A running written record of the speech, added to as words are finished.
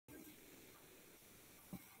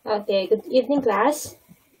Okay, good evening, class.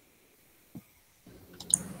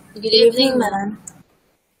 Good Good evening, evening, ma'am. ma'am.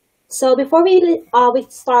 So before we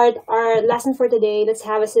start our lesson for today, let's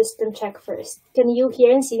have a system check first. Can you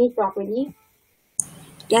hear and see me properly?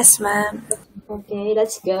 Yes, ma'am. Okay,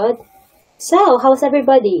 that's good. So, how's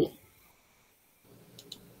everybody?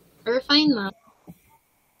 We're fine, ma'am.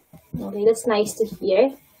 Okay, that's nice to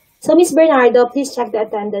hear. So, Miss Bernardo, please check the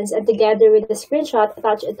attendance and together with the screenshot,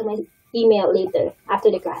 attach it to my email later after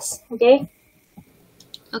the class. Okay?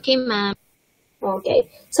 Okay, ma'am. Okay.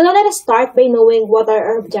 So now let us start by knowing what are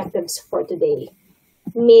our objectives for today.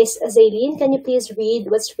 Miss Zaylene, can you please read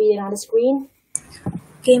what's written on the screen?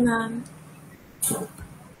 Okay, ma'am.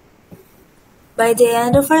 By the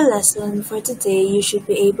end of our lesson for today, you should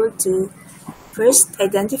be able to first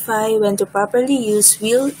identify when to properly use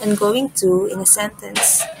will and going to in a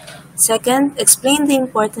sentence. Second, explain the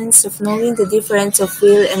importance of knowing the difference of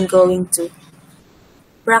will and going to.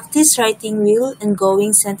 Practice writing will and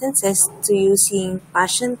going sentences to using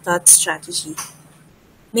passion thought strategy.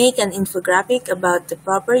 Make an infographic about the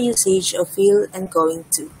proper usage of will and going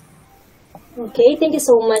to. Okay, thank you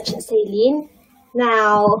so much, Zaylene.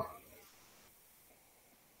 Now,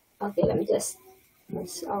 okay, let me just,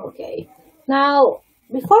 okay. Now,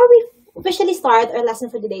 before we officially start our lesson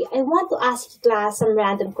for today, I want to ask you class some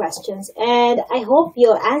random questions and I hope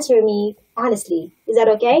you'll answer me honestly. Is that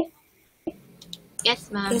okay?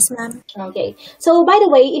 Yes, ma'am. Yes, ma'am. Okay. So, by the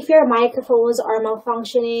way, if your microphones are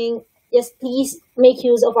malfunctioning, just please make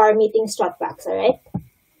use of our meeting strat packs, all right?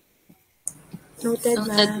 Noted, Noted,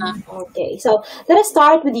 ma'am. ma'am. Okay. So, let us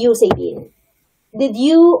start with you, Sabine. Did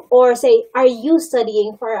you or say, are you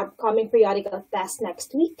studying for upcoming periodical test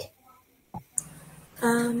next week?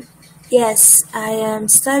 Um, yes, I am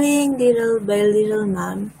studying little by little,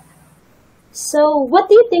 ma'am. So, what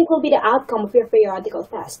do you think will be the outcome of your periodical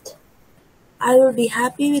test? I will be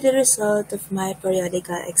happy with the result of my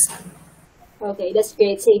periodical exam. Okay, that's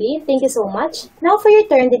great, Sadie. Thank you so much. Now, for your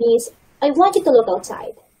turn, Denise, I want you to look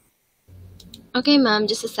outside. Okay, ma'am.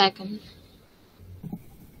 Just a second.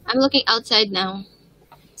 I'm looking outside now.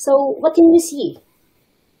 So, what can you see?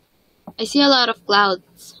 I see a lot of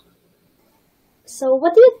clouds. So,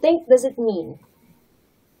 what do you think does it mean?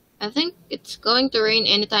 I think it's going to rain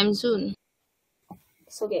anytime soon.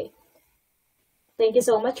 It's okay. Thank you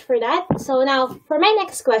so much for that. So now, for my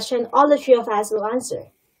next question, all the three of us will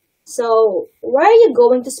answer. So, where are you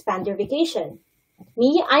going to spend your vacation?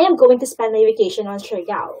 Me, I am going to spend my vacation on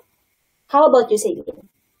Siargao. How about you, Celine?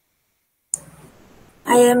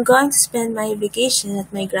 I am going to spend my vacation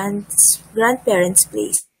at my grandparents'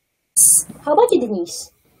 place. How about you,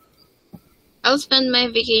 Denise? I'll spend my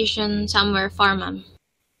vacation somewhere far, ma'am.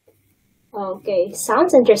 Okay,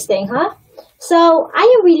 sounds interesting, huh? So, I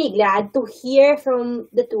am really glad to hear from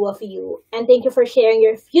the two of you, and thank you for sharing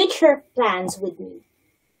your future plans with me.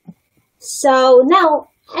 So, now,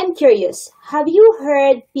 I'm curious. Have you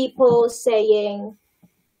heard people saying,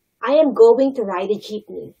 I am going to ride a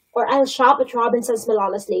jeepney, or I'll shop at Robinson's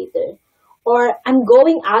Malalas later, or I'm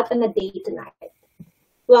going out on a date tonight?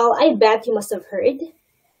 Well, I bet you must have heard.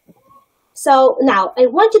 So now, I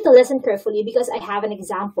want you to listen carefully because I have an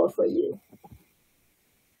example for you.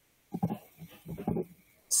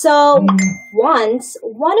 So once,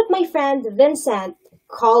 one of my friends, Vincent,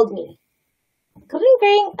 called me. Ring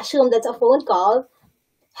ring, assume that's a phone call.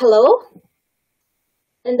 Hello?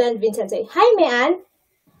 And then Vincent say, Hi, man.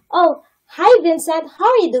 Oh, hi, Vincent. How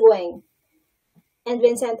are you doing? And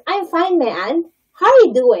Vincent, I'm fine, man. How are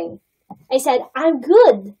you doing? I said, I'm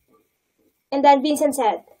good. And then Vincent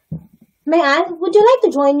said, Man, would you like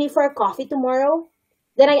to join me for a coffee tomorrow?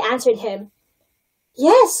 Then I answered him,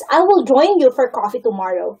 Yes, I will join you for coffee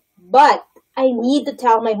tomorrow, but I need to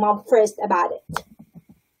tell my mom first about it.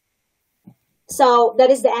 So that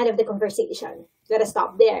is the end of the conversation. Let us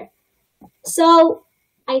stop there. So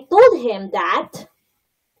I told him that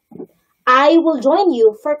I will join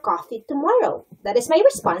you for coffee tomorrow. That is my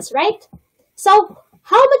response, right? So,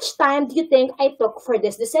 how much time do you think I took for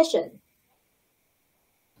this decision?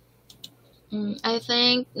 I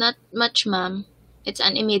think not much, ma'am. It's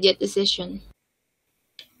an immediate decision.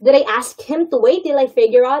 Did I ask him to wait till I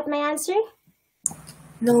figure out my answer?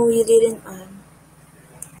 No, you didn't, ma'am.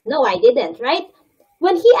 No, I didn't, right?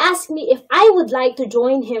 When he asked me if I would like to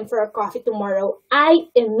join him for a coffee tomorrow, I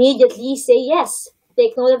immediately say yes.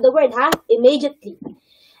 Take note of the word, huh? Immediately.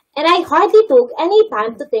 And I hardly took any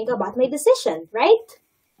time to think about my decision, right?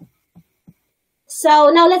 So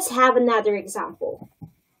now let's have another example.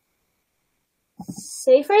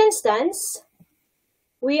 Say, for instance,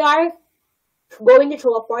 we are going to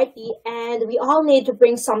throw a party and we all need to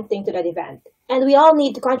bring something to that event. and we all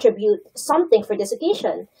need to contribute something for this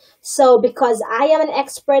occasion. So, because I am an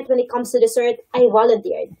expert when it comes to dessert, I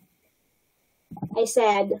volunteered. I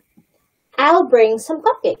said, I'll bring some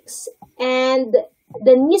cupcakes. And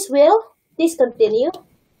Denise will, please continue.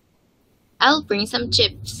 I'll bring some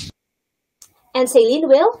chips. And Celine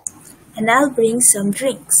will. And I'll bring some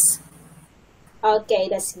drinks. Okay,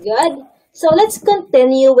 that's good. So let's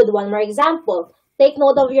continue with one more example. Take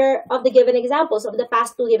note of the given examples, of the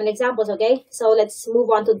past two given examples, okay? So let's move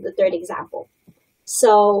on to the third example.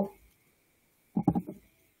 So,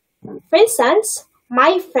 for instance,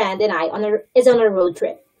 my friend and I is on a road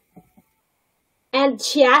trip. And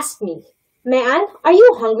she asked me, Man, are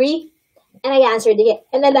you hungry? And I answered it,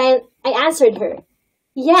 and then I answered her,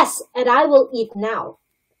 Yes, and I will eat now.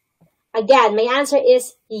 Again, my answer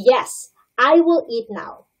is yes, I will eat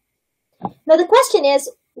now. Now the question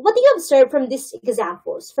is, what do you observe from these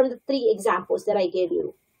examples, from the three examples that I gave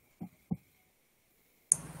you?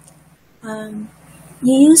 Um,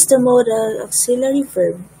 you use the modal auxiliary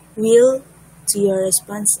verb will to your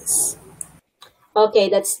responses. Okay,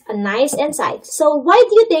 that's a nice insight. So why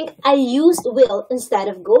do you think I used will instead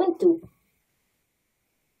of going to?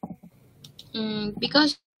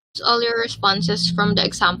 Because all your responses from the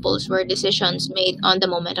examples were decisions made on the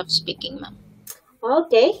moment of speaking, ma'am.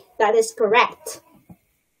 Okay, that is correct.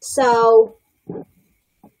 So,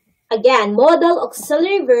 again, modal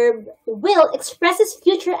auxiliary verb will expresses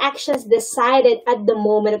future actions decided at the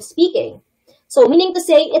moment of speaking. So, meaning to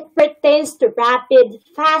say, it pertains to rapid,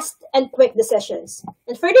 fast, and quick decisions.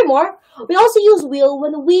 And furthermore, we also use will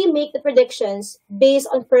when we make the predictions based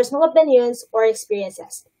on personal opinions or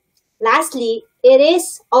experiences. Lastly, it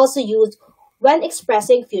is also used when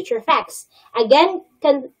expressing future facts. Again,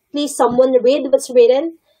 can please someone read what's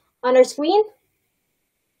written on our screen?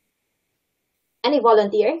 Any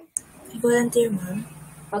volunteer? Volunteer, ma'am.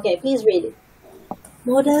 Okay, please read it.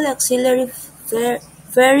 Modal auxiliary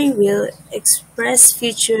very will express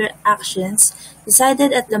future actions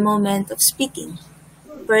decided at the moment of speaking.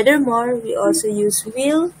 Furthermore, we also use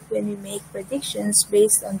will when we make predictions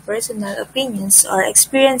based on personal opinions or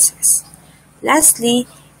experiences. Lastly,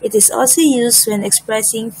 it is also used when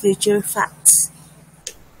expressing future facts.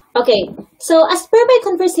 Okay, so as per my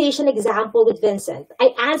conversation example with Vincent,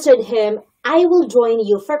 I answered him, I will join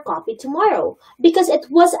you for coffee tomorrow because it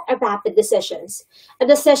was a rapid a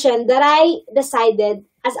decision that I decided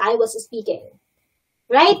as I was speaking,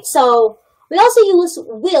 right? So we also use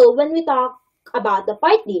will when we talk about the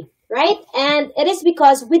party, right? And it is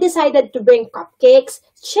because we decided to bring cupcakes,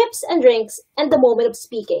 chips, and drinks at the moment of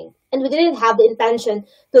speaking. And we didn't have the intention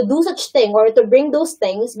to do such thing or to bring those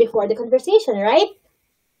things before the conversation, right?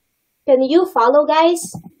 Can you follow,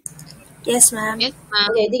 guys? Yes, ma'am. Yes,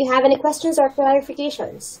 ma'am. Okay, do you have any questions or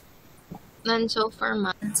clarifications? None so far,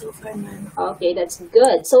 ma'am. And so far, ma'am. Okay, that's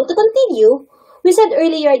good. So to continue, we said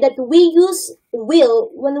earlier that we use will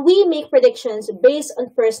when we make predictions based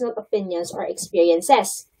on personal opinions or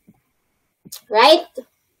experiences. Right?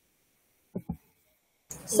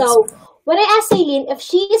 So when I asked Celine if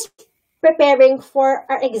she is preparing for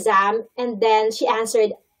our exam and then she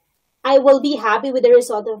answered, I will be happy with the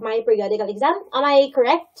result of my periodical exam. Am I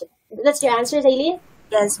correct? That's your answer, Celine?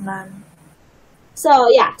 Yes, ma'am. So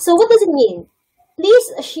yeah, so what does it mean?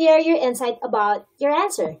 Please share your insight about your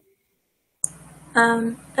answer.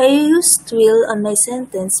 I used will on my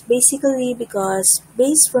sentence basically because,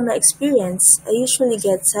 based from my experience, I usually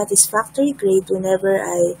get satisfactory grade whenever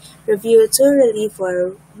I review thoroughly for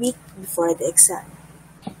a week before the exam.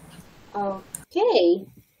 Okay.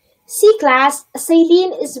 C class,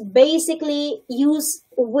 Celine is basically used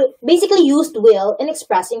will in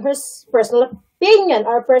expressing her personal opinion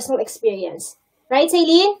or personal experience. Right,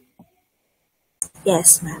 Celine?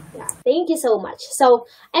 Yes, ma'am. Yeah, thank you so much. So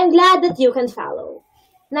I'm glad that you can follow.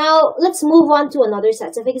 Now let's move on to another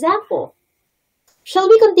set of example. Shall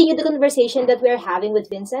we continue the conversation that we're having with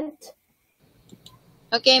Vincent?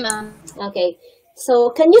 Okay, ma'am. Okay.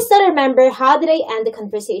 So can you still remember how did I end the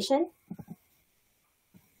conversation?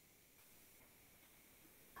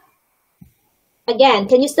 Again,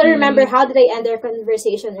 can you still remember how did I end our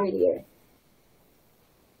conversation earlier?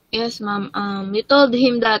 Yes, ma'am. You told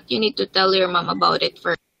him that you need to tell your mom about it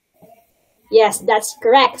first. Yes, that's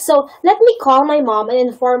correct. So let me call my mom and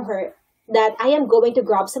inform her that I am going to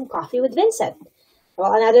grab some coffee with Vincent.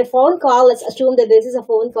 Well, another phone call. Let's assume that this is a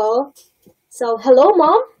phone call. So, hello,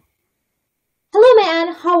 mom. Hello,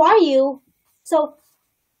 man. How are you? So,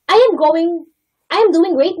 I am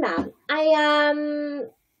doing great, ma'am. I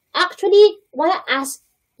actually want to ask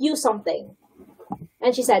you something.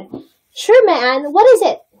 And she said, sure, man. What is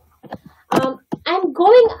it? I'm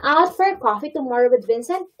going out for coffee tomorrow with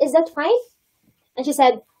Vincent. Is that fine? And she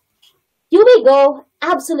said, "You may go,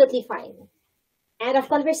 absolutely fine." End of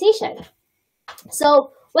conversation.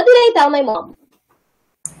 So, what did I tell my mom?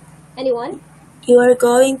 Anyone? You are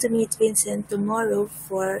going to meet Vincent tomorrow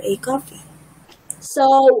for a coffee. So,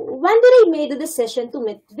 when did I make the decision to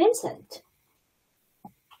meet Vincent?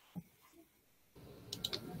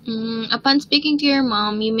 Upon speaking to your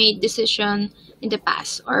mom, you made decision in the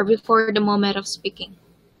past or before the moment of speaking.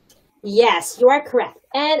 Yes, you are correct.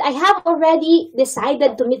 And I have already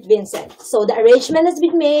decided to meet Vincent. So the arrangement has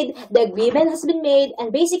been made, the agreement has been made,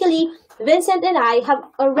 and basically, Vincent and I have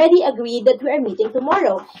already agreed that we are meeting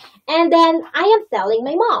tomorrow. And then I am telling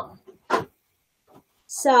my mom.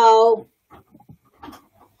 So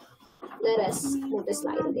let us move the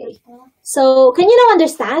slide, okay? So can you now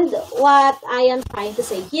understand what I am trying to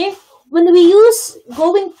say here? When we use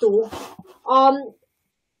going to, um,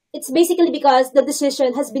 it's basically because the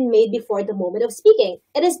decision has been made before the moment of speaking.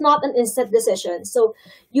 It is not an instant decision. So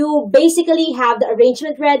you basically have the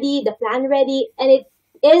arrangement ready, the plan ready, and it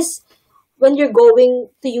is when you're going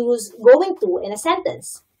to use going to in a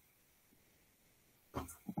sentence.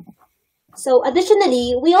 So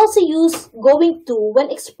additionally, we also use going to when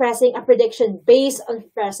expressing a prediction based on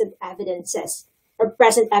present evidences, or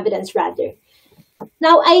present evidence rather.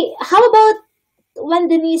 Now, how about when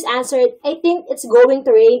Denise answered, "I think it's going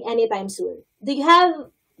to rain anytime soon." Do you have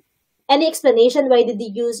any explanation why did you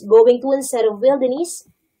use going to instead of will, Denise?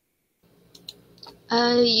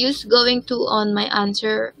 I used going to on my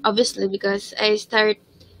answer, obviously, because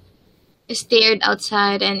stared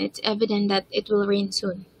outside and it's evident that it will rain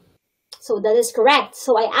soon. So that is correct.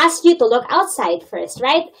 So I asked you to look outside first,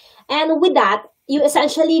 right? And with that, you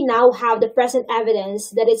essentially now have the present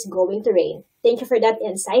evidence that it's going to rain. Thank you for that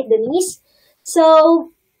insight, Denise.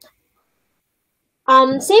 So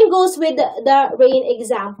same goes with the rain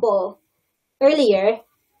example earlier.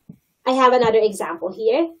 I have another example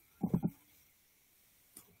here.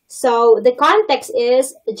 So the context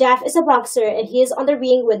is Jeff is a boxer and he is on the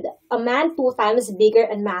ring with a man 2 times bigger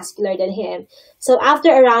and muscular than him. So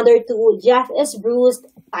after a round or two, Jeff is bruised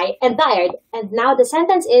and tired. And now the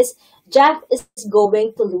sentence is Jeff is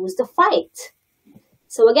going to lose the fight.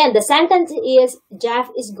 So again, the sentence is Jeff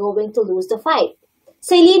is going to lose the fight.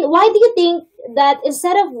 Celine, why do you think that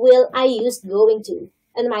instead of will, I used going to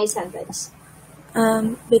in my sentence?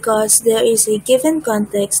 Because there is a given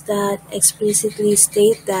context that explicitly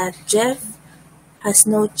state that Jeff has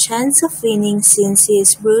no chance of winning since he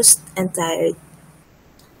is bruised and tired.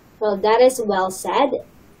 Well, that is well said.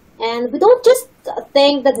 And we don't just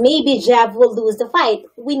think that maybe Jeff will lose the fight.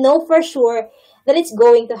 We know for sure that it's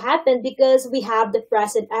going to happen because we have the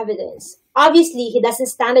present evidence. Obviously, he doesn't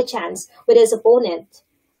stand a chance with his opponent,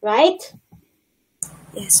 right?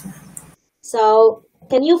 Yes, ma'am. So,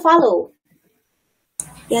 can you follow?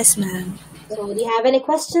 Yes, ma'am. So, do you have any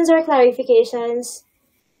questions or clarifications?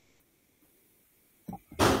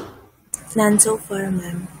 None so far,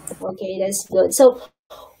 ma'am. Okay, that's good. So,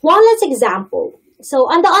 one last example. So,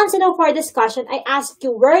 on the onset of our discussion, I asked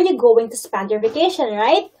you where are you going to spend your vacation,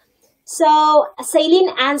 right? So,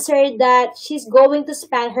 Celine answered that she's going to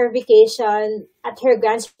spend her vacation at her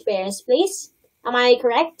grandparents' place. Am I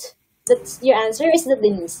correct? That's your answer? Is that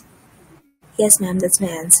Denise? Yes, ma'am, that's my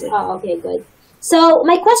answer. Oh, okay, good. So,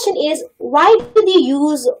 my question is, why did you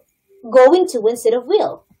use going to instead of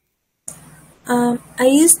will? I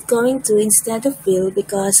used going to instead of will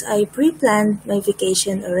because I pre-planned my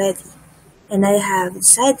vacation already, and I have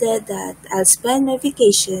decided that I'll spend my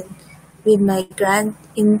vacation with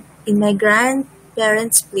in my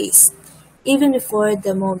grandparents' place, even before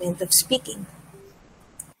the moment of speaking.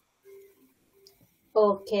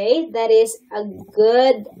 Okay, that is a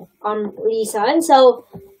good reason. So,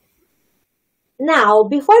 now,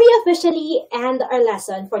 before we officially end our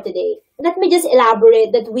lesson for today, let me just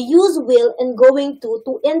elaborate that we use will and going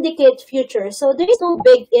to indicate future. So there is no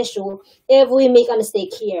big issue if we make a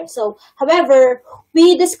mistake here. So, however,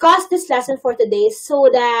 we discussed this lesson for today so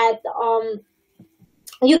that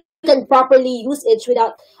you can properly use it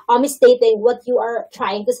without misstating what you are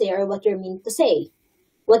trying to say or what you mean to say,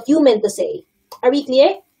 what you meant to say. Are we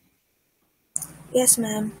clear? Yes,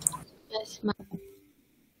 ma'am. Yes, ma'am.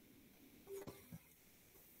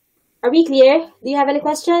 Are we clear? Do you have any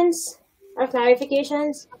questions or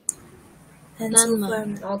clarifications? And None, so ma'am. far,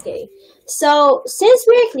 ma'am. Okay. So since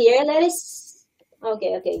we're clear, let us.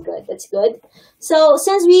 Okay, good. That's good. So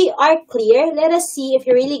since we are clear, let us see if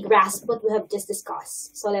you really grasp what we have just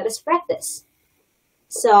discussed. So let us practice.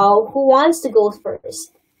 So who wants to go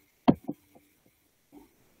first?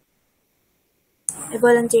 I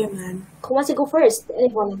volunteer, ma'am. Who wants to go first? Any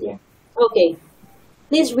volunteer? Okay.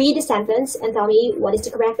 Please read the sentence and tell me what is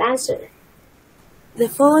the correct answer. The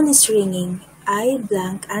phone is ringing. I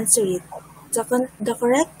blank answer it. The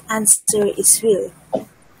correct answer is will.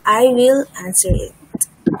 I will answer it.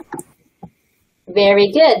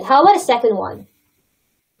 Very good. How about the second one?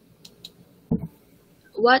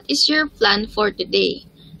 What is your plan for today?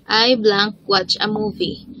 I blank watch a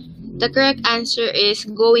movie. The correct answer is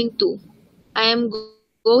going to. I am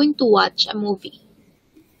going to watch a movie.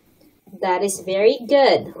 That is very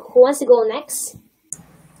good. Who wants to go next?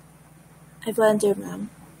 I volunteer, ma'am.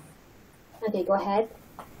 Okay, go ahead.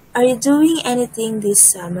 Are you doing anything this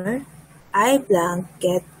summer? I blank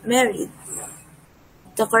get married.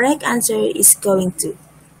 The correct answer is going to.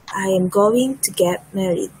 I am going to get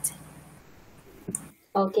married.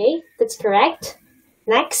 Okay, that's correct.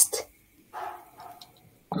 Next.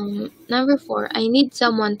 Number four, I need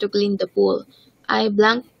someone to clean the pool. I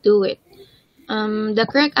blank do it. The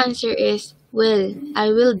correct answer is will. I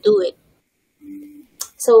will do it.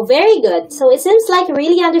 So very good. So it seems like you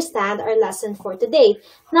really understand our lesson for today.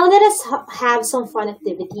 Now let us have some fun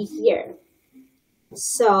activity here.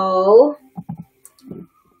 So,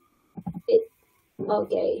 it,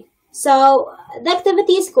 okay. So the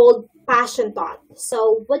activity is called passion thought.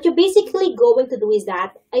 So what you're basically going to do is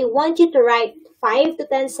that I want you to write 5 to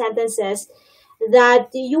 10 sentences that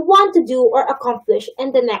you want to do or accomplish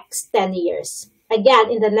in the next 10 years.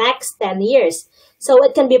 Again, in the next 10 years. So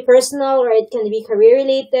it can be personal or it can be career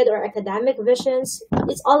related or academic visions.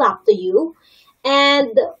 It's all up to you.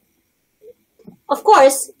 And of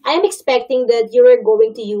course, I'm expecting that you are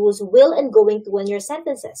going to use will and going to in your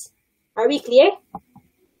sentences. Are we clear?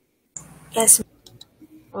 Yes,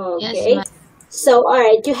 Yes, Okay. ma'am. So, all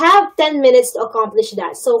right, you have 10 minutes to accomplish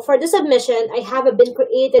that. So, for the submission, I have a bin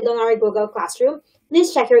created on our Google Classroom.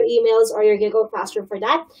 Please check your emails or your Google Classroom for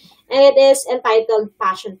that. And it is entitled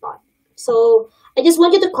Passion Thought. So, I just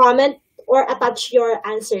want you to comment or attach your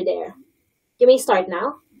answer there. You may start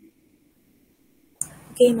now.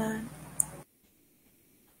 okay, ma'am.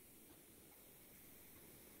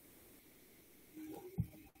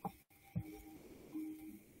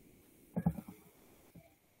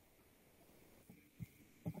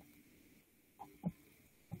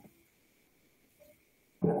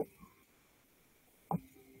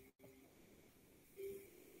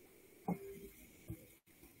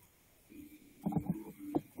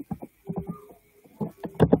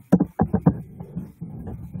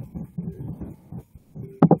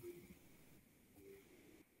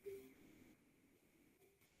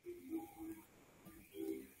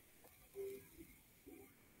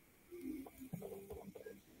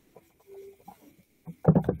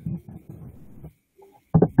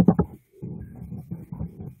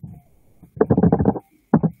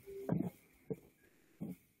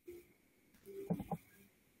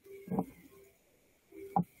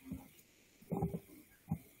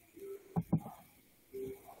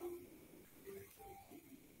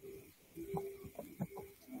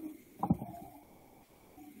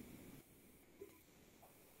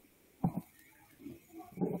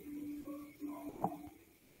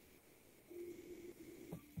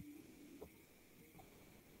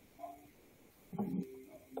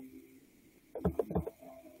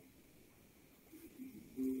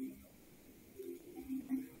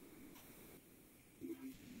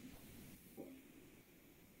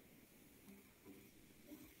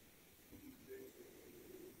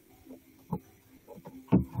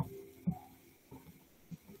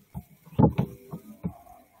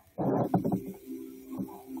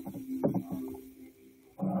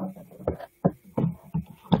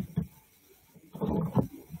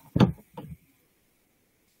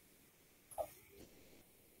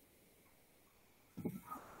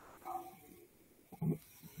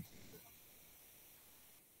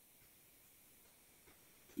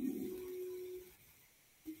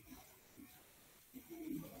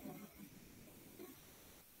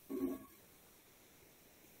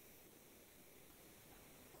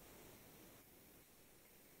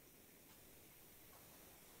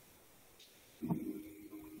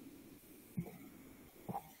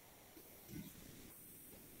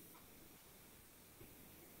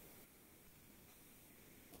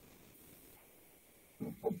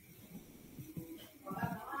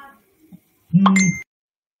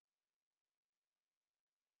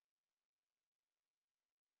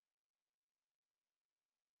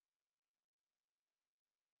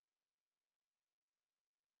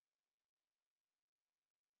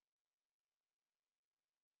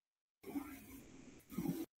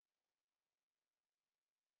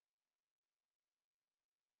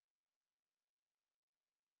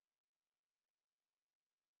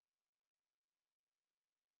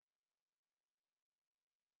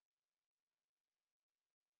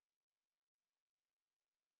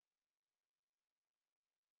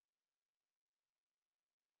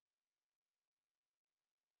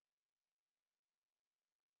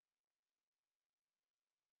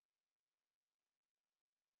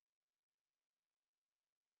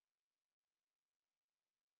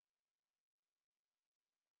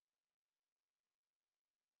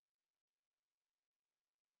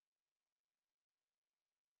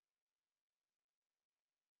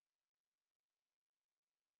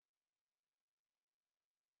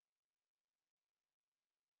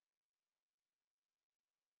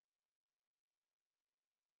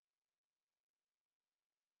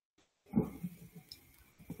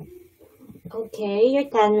 Okay, your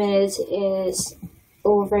 10 minutes is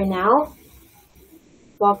over now.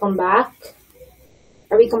 Welcome back.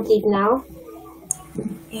 Are we complete now?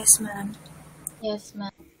 Yes, ma'am. Yes,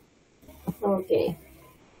 ma'am. Okay.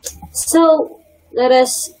 So let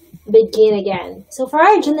us begin again. So for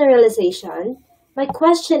our generalization, my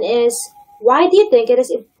question is, why do you think it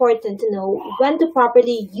is important to know when to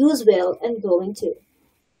properly use will and going to?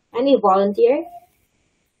 Any volunteer?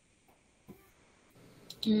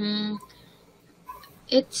 Mm,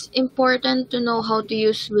 it's important to know how to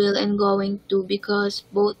use will and going to because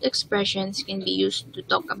both expressions can be used to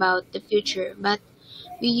talk about the future, but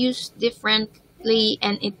we use differently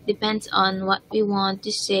and it depends on what we want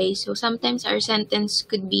to say. So sometimes our sentence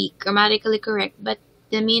could be grammatically correct, but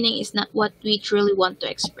the meaning is not what we truly want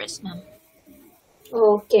to express, ma'am.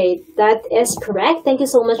 Okay, that is correct. Thank you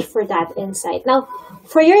so much for that insight. Now,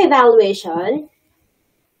 for your evaluation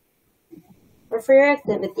or for your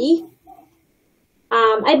activity,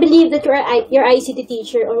 I believe that your ICT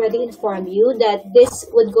teacher already informed you that this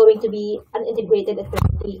would going to be an integrated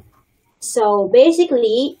activity. So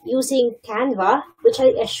basically, using Canva, which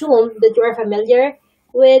I assume that you are familiar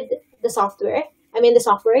with the software. I mean, the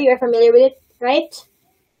software, you're familiar with it, right?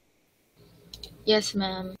 Yes,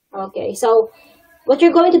 ma'am. Okay, so what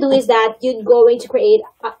you're going to do is that you're going to create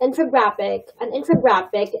an infographic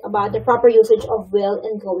about the proper usage of will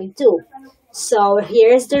and going to. So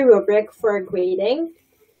here's the rubric for grading.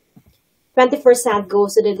 20%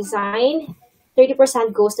 goes to the design,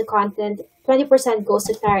 30% goes to content, 20% goes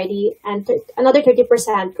to clarity, and another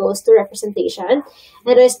 30% goes to representation, and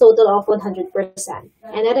it is total of 100%.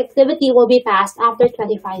 And that activity will be passed after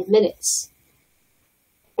 25 minutes.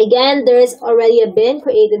 Again, there is already a bin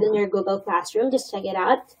created in your Google Classroom. Just check it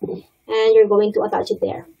out, and you're going to attach it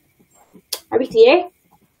there. Are we clear?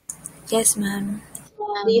 Yes, ma'am.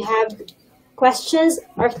 Do you have questions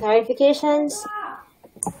or clarifications?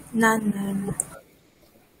 None, ma'am.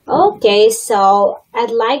 Okay, so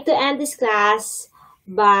I'd like to end this class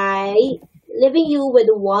by leaving you with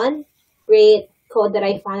one great quote that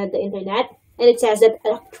I found on the internet. And it says that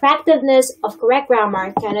attractiveness of correct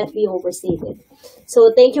grammar cannot be overstated.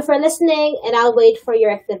 So thank you for listening, and I'll wait for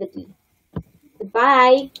your activity.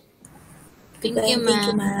 Goodbye. Thank Goodbye you, and thank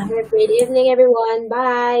you, ma'am. ma'am. Have a great evening, everyone.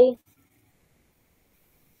 Bye.